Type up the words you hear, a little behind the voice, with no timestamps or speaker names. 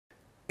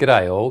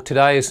G'day all,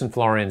 today is St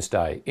Florian's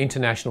Day,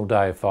 International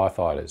Day of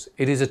Firefighters.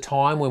 It is a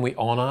time when we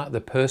honour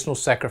the personal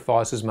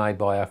sacrifices made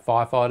by our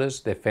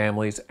firefighters, their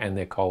families and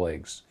their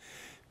colleagues.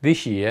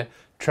 This year,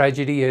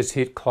 tragedy has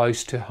hit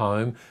close to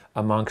home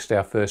amongst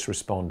our first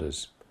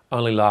responders.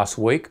 Only last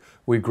week,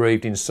 we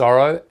grieved in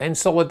sorrow and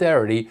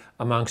solidarity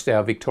amongst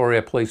our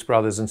Victoria Police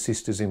brothers and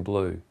sisters in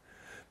blue.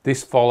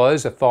 This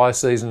follows a fire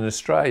season in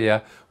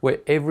Australia where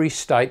every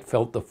state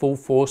felt the full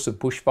force of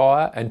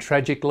bushfire and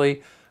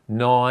tragically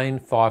 9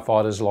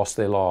 firefighters lost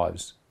their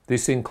lives.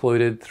 This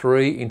included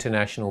 3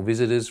 international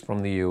visitors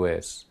from the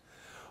US.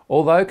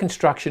 Although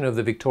construction of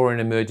the Victorian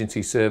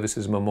Emergency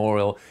Services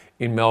Memorial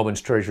in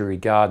Melbourne's Treasury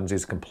Gardens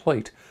is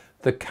complete,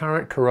 the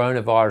current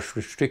coronavirus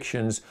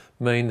restrictions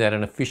mean that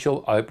an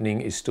official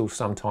opening is still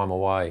some time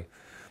away.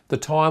 The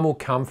time will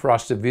come for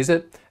us to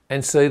visit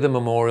and see the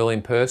memorial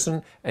in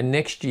person, and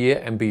next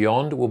year and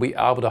beyond we'll be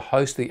able to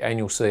host the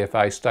annual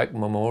CFA State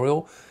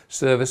Memorial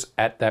service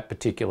at that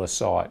particular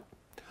site.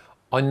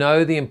 I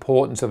know the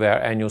importance of our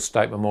annual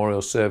State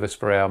Memorial service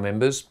for our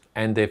members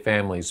and their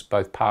families,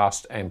 both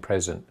past and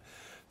present.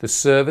 The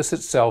service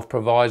itself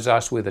provides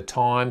us with a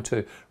time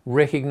to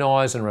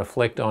recognise and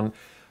reflect on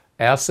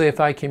our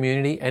CFA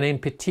community, and in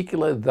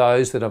particular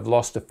those that have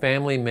lost a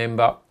family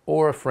member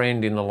or a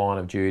friend in the line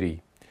of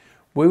duty.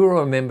 We will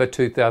remember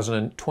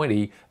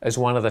 2020 as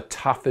one of the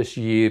toughest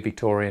years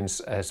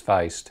Victorians has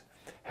faced.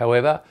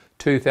 However,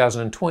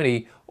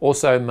 2020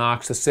 also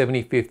marks the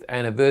 75th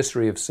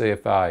anniversary of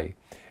CFA.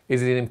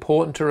 It is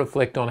important to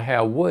reflect on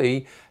how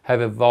we have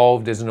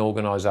evolved as an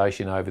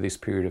organisation over this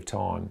period of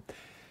time,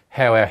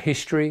 how our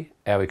history,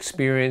 our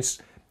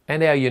experience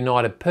and our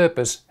united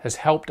purpose has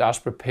helped us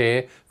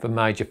prepare for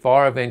major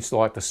fire events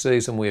like the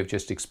season we have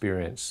just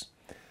experienced.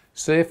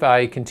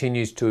 CFA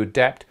continues to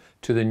adapt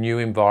to the new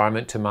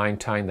environment to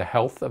maintain the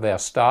health of our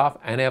staff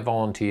and our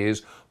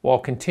volunteers while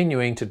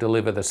continuing to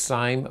deliver the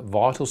same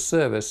vital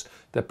service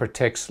that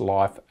protects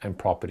life and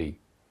property.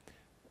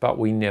 But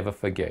we never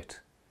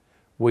forget.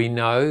 We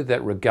know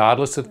that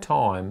regardless of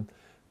time,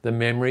 the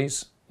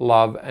memories,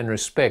 love and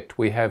respect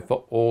we have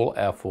for all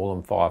our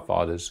fallen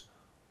firefighters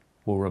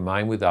will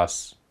remain with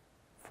us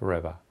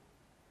forever.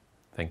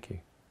 Thank you.